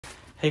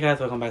Hey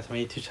guys, welcome back to my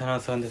YouTube channel.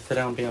 So in this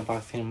video, I'll be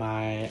unboxing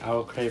my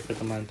owlcrate for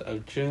the month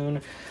of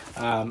June.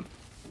 I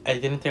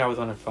didn't think I was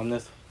going to film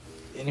this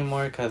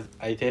anymore because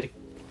I did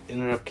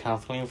ended up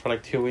canceling for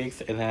like 2 weeks,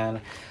 and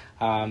then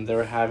they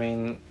were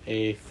having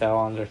a sale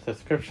on their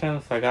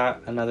subscription, so I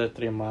got another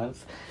 3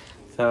 months.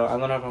 So I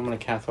don't know if I'm going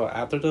to cancel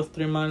after those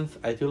 3 months.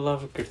 I do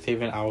love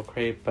receiving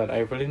owlcrate, but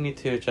I really need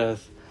to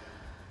just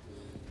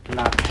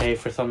not pay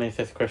for so many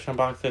subscription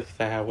boxes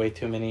because I have way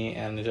too many,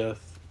 and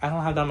I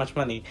don't have that much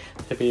money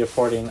to be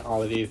affording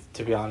all of these,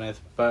 to be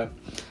honest. But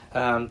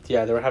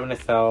yeah, they were having a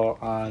sale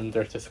on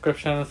their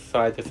subscriptions,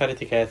 so I decided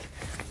to get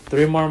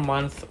 3 more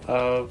months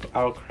of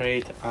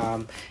owlcrate.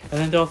 And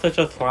then they also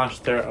just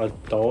launched their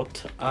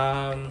adult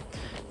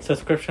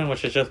subscription,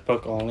 which is just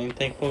book only,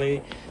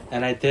 thankfully.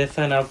 And I did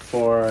sign up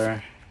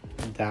for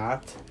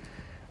that.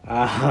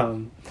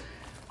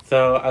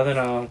 So I don't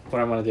know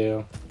what I'm gonna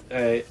do.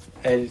 I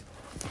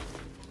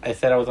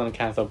said I was gonna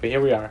cancel, but here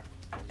we are.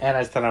 And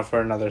I signed up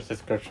for another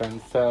subscription,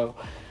 so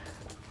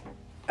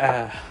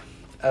I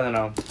don't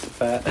know,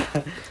 but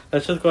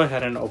let's just go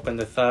ahead and open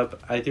this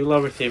up. I do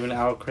love receiving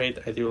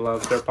owlcrate. I do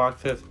love their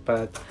boxes,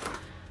 but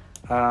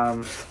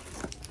yeah,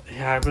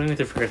 I really need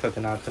to figure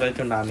something out because I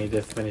do not need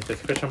this many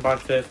subscription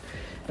boxes.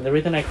 And the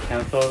reason I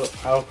canceled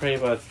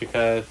owlcrate was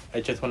because I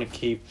just want to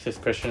keep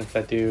subscriptions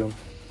that do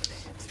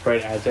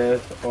sprayed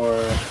edges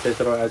or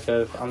digital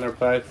edges on their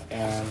books,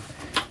 and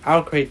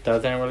owlcrate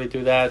doesn't really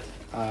do that,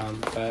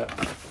 but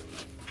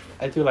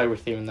I do like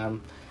receiving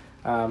them.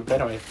 But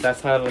anyways, that's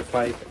how it looks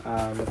like.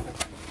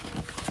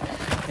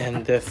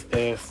 And this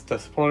is the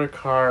spoiler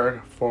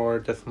card for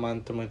this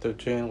month, the month of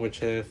June,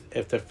 which is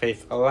if the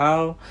fates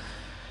allow.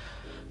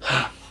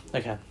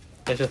 Okay,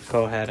 let's just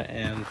go ahead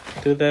and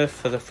do this.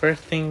 So the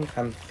first thing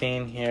I'm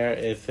seeing here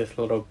is this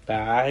little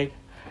bag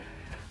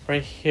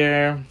right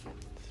here.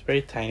 It's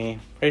very tiny,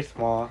 very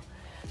small.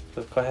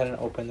 Let's go ahead and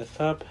open this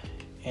up.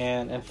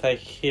 And inside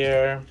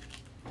here,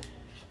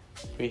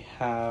 we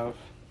have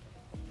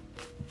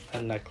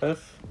a necklace.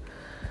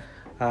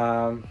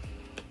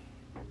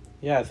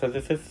 Yeah, so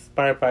this is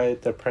inspired by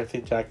the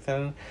Percy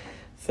Jackson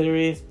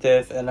series.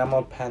 This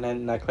enamel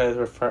pendant necklace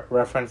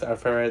reference our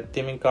favorite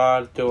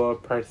demigod duo,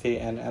 Percy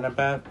and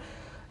Annabeth.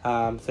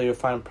 So you'll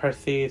find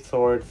Percy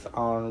swords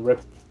on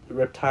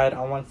Riptide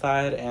on one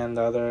side, and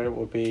the other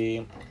will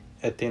be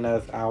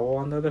Athena's owl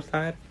on the other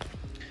side.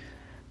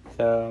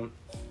 So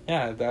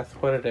yeah, that's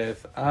what it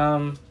is.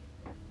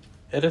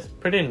 It is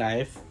pretty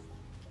nice,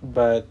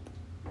 but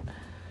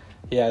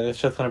yeah, this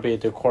is just going to be a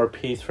decor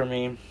piece for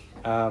me.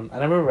 I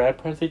never read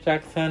Percy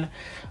Jackson,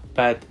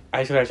 but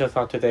actually I just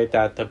saw today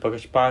that the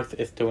Bookish Box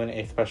is doing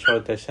a special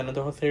edition of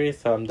the whole series,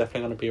 so I'm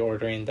definitely going to be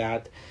ordering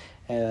that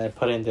and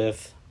putting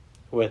this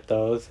with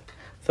those.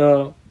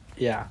 So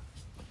yeah,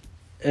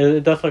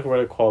 it does look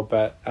really cool,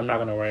 but I'm not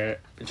going to wear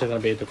it. It's just going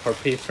to be a decor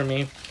piece for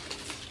me.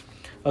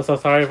 Also,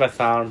 sorry if I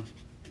sound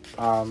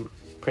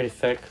pretty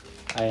sick.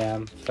 I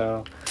am,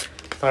 so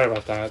sorry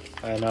about that.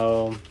 I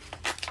know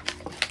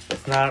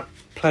it's not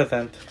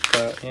pleasant,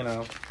 but you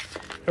know,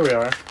 here we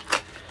are.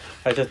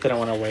 I just didn't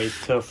want to wait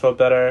to feel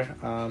better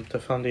to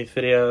film these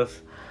videos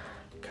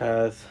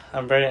because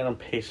I'm very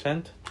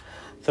impatient.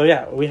 So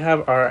yeah, we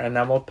have our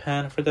enamel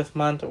pen for this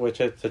month,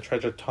 which is the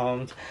Treasure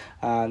Tomes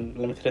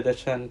limited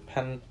edition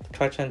pen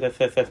collection.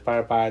 This is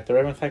inspired by the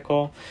Raven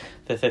Cycle.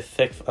 This is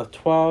 6 of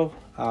 12,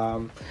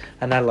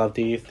 and I love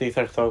these. These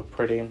are so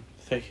pretty.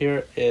 So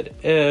here it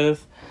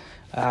is,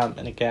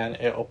 and again,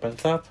 it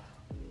opens up,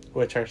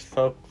 which are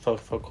so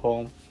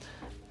cool.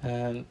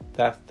 And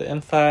that's the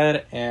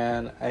inside,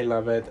 and I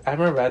love it. I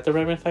haven't read the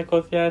Raven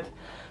Cycles yet,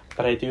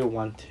 but I do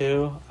want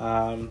to.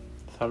 So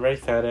I'm very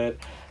excited,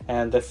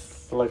 and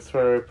this looks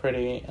really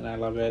pretty, and I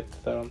love it.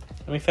 So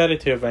I'm excited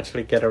to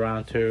eventually get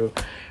around to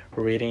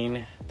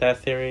reading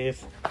that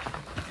series.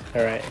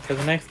 Alright, so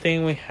the next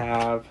thing we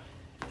have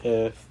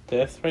is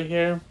this right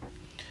here.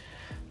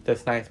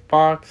 This nice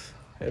box.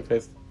 If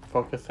it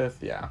focuses,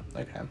 yeah,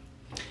 okay.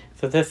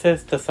 So this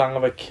is the Song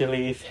of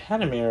Achilles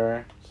hand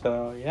mirror.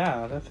 So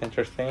yeah, that's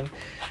interesting.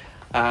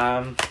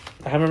 I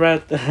haven't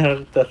read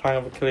the Song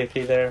of Achilles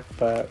either,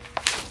 but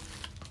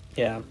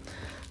yeah.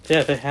 So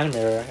yeah, the hand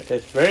mirror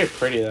is very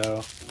pretty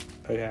though.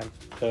 Okay,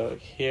 so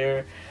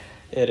here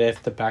it is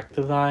the back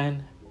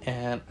design,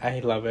 and I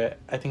love it.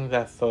 I think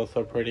that's so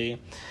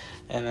pretty.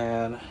 And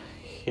then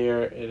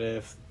here it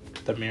is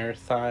the mirror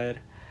side,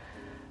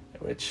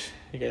 which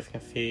you guys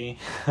can see.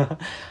 But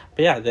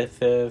yeah, this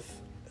is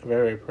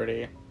very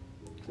pretty.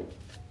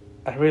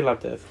 I really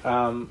love this.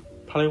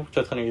 Probably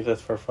just gonna use this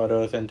for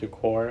photos and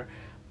decor,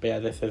 but yeah,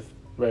 this is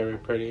very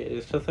pretty.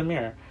 It's just a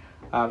mirror.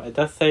 It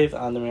does say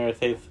on the mirror, it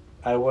says,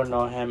 "I will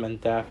know him in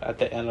death at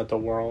the end of the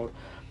world,"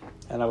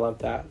 and I love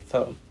that.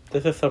 So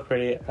this is so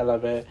pretty. I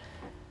love it.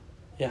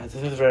 Yeah, this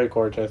is very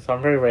gorgeous. So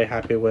I'm very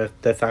happy with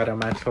this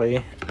item.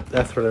 Actually,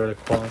 that's really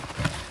cool.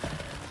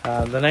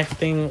 The next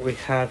thing we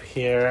have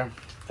here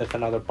is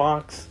another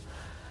box.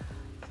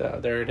 So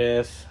there it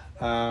is.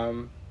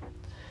 So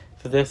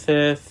this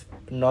is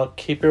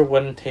keep your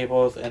wooden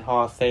tables and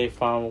halls safe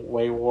from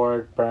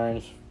wayward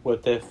burns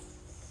with this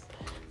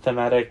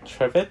thematic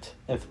trivet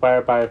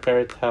inspired by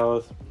fairy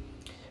tales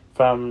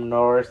from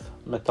Norse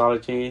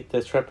mythology.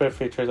 This trivet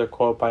features a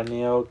quote by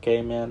Neil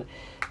Gaiman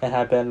and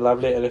had been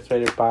lovely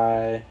illustrated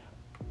by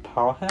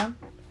Paul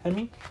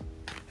Hemi?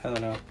 I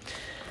don't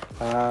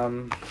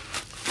know.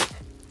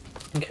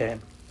 Okay.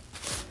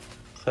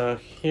 So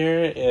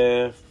here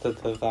is the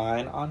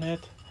design on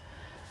it.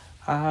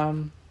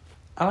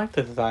 I like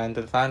the design.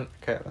 The design,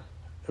 okay,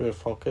 it will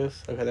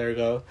focus. Okay, there we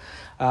go.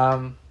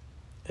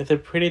 It's a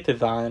pretty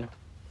design.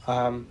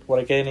 Would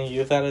I get any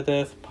use out of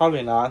this?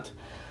 Probably not.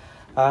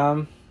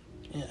 I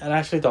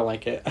actually don't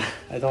like it.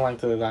 I don't like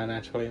the design,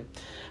 actually.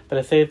 But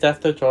it says, that's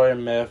the joy of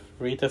myth.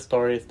 Read the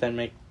stories, then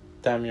make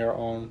them your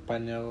own by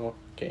Neil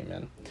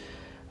Gaiman.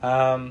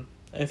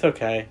 It's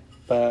okay.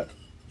 But,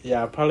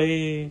 yeah, I'm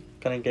probably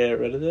gonna get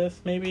rid of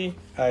this, maybe.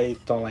 I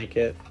don't like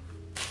it.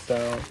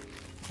 So,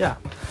 yeah.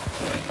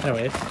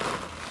 Anyways.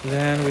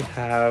 Then we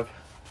have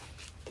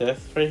this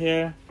right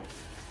here,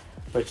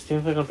 which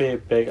seems like it'll be a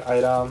big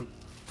item.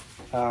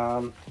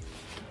 On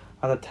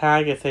the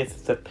tag, it says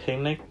it's a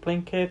picnic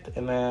blanket,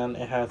 and then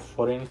it has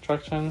folding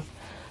instructions.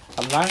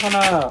 I'm not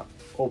gonna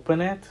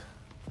open it,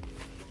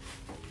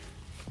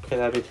 okay,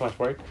 that'd be too much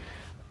work,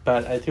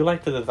 but I do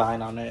like the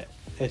design on it.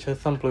 It's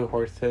just some blue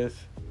horses.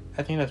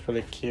 I think that's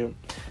really cute.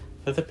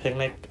 It's a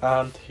picnic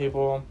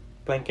table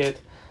blanket.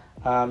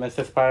 It's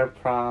inspired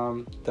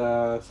from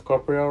the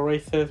Scorpio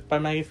races by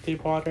Maggie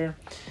Stiefvater.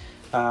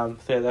 So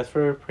yeah, that's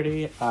really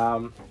pretty.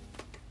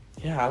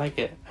 Yeah, I like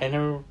it. I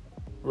never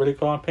really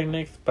go on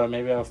picnics, but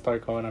maybe I'll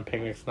start going on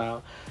picnics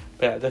now.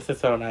 But yeah, this is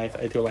so nice.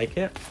 I do like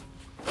it.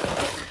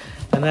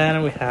 And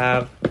then we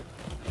have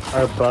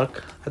our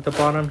book at the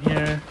bottom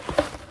here.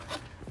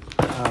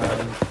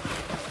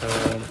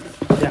 So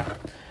yeah.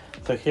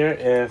 So here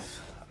is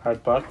our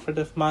book for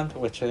this month,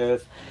 which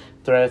is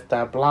Threads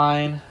That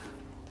Blind.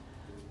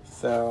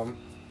 So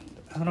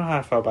I don't know how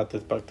I feel about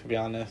this book, to be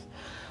honest.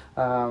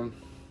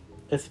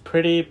 It's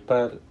pretty,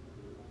 but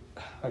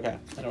okay,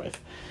 anyways.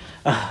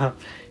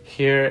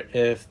 Here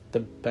is the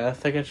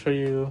best I can show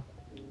you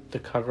the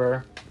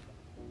cover.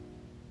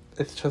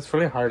 It's just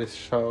really hard to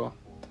show,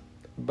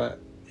 but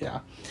yeah.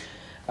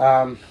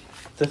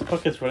 This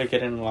book is really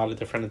getting a lot of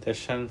different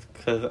editions,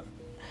 because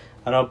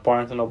I know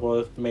Barnes &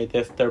 Noble made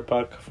this their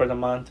book for the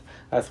month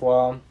as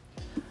well.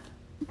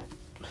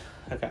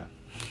 Okay.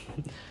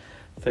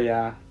 So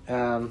yeah,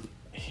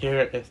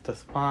 here is the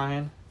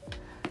spine,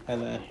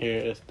 and then here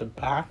is the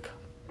back.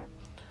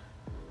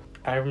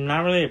 I'm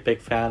not really a big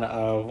fan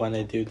of when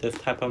they do this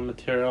type of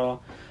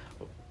material,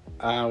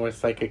 where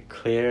it's like a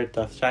clear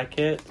dust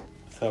jacket.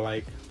 So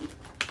like,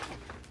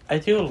 I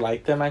do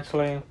like them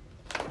actually,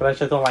 but I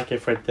just don't like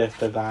it for this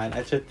design.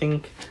 I just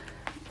think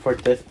for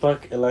this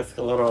book, it looks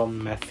a little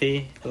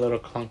messy, a little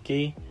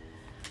clunky,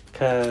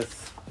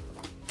 because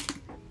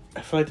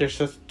I feel like there's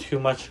just too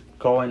much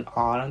going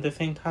on at the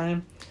same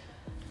time,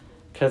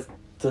 because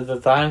the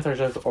designs are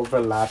just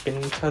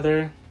overlapping each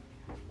other.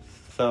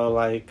 So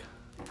like,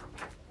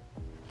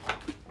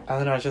 I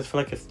don't know, I just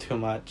feel like it's too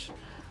much,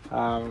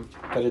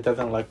 but it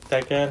doesn't look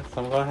that good,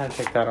 so I'm going to go ahead and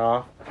take that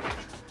off.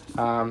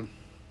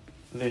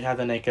 They have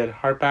the naked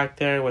hardback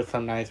there with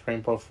some nice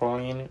rainbow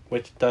foiling,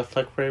 which does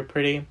look very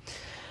pretty,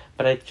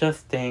 but I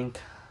just think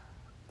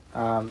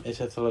it's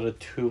just a little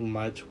too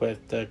much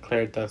with the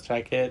clear dust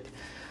jacket.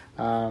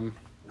 On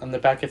the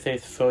back it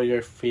says, feel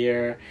your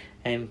fear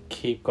and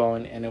keep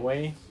going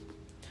anyway.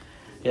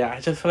 Yeah,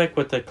 I just feel like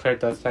with the clear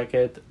dust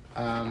jacket,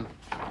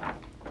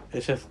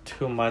 it's just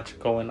too much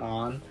going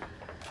on.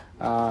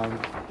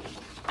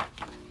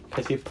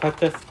 Because you put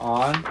this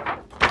on,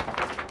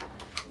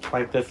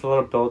 like this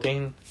little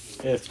building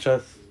is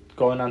just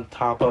going on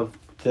top of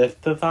this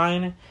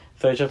design.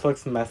 So it just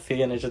looks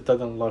messy and it just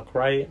doesn't look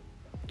right.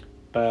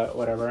 But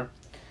whatever.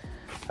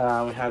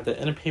 We have the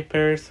inner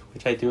papers,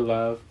 which I do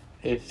love.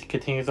 It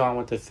continues on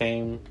with the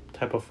same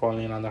type of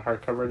foiling on the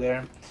hardcover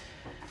there.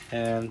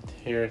 And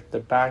here's the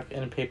back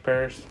inner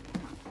papers,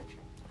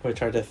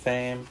 which are the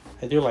same.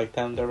 I do like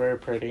them, they're very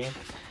pretty.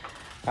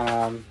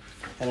 And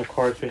of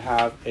course we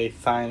have a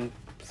signed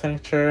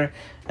signature,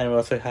 and we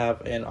also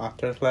have an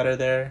author's letter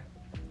there,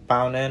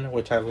 bound in,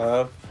 which I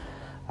love.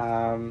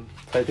 So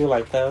I do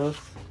like those.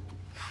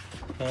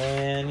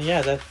 And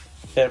yeah, that's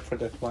it for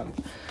this one.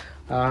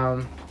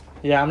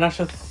 Yeah,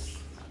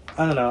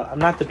 I don't know, I'm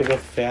not the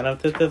biggest fan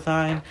of the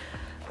design,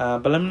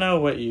 but let me know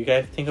what you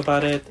guys think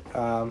about it.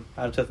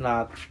 I'm just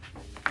not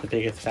the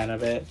biggest fan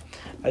of it.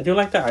 I do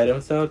like the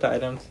items though. The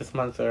items this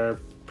month are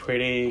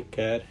pretty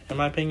good in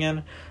my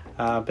opinion,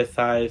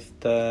 besides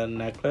the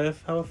necklace,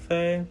 I would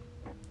say,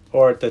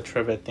 or the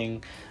trivet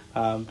thing.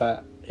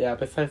 But yeah,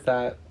 besides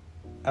that,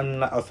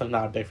 I'm also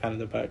not a big fan of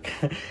the book.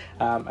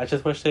 I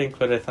just wish they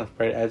included some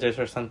sprayed edges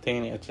or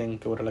something. I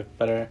think it would have looked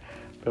better,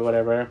 but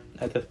whatever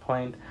at this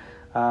point.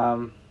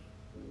 But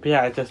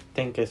yeah, I just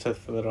think it's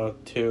just a little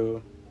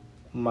too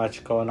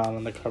much going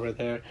on the cover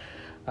there.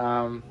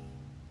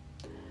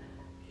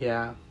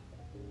 Yeah.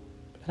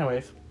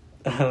 Anyways,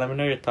 let me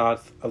know your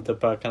thoughts of the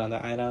book and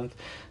other items.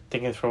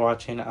 Thank you for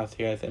watching. I'll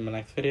see you guys in my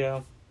next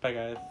video. Bye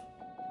guys.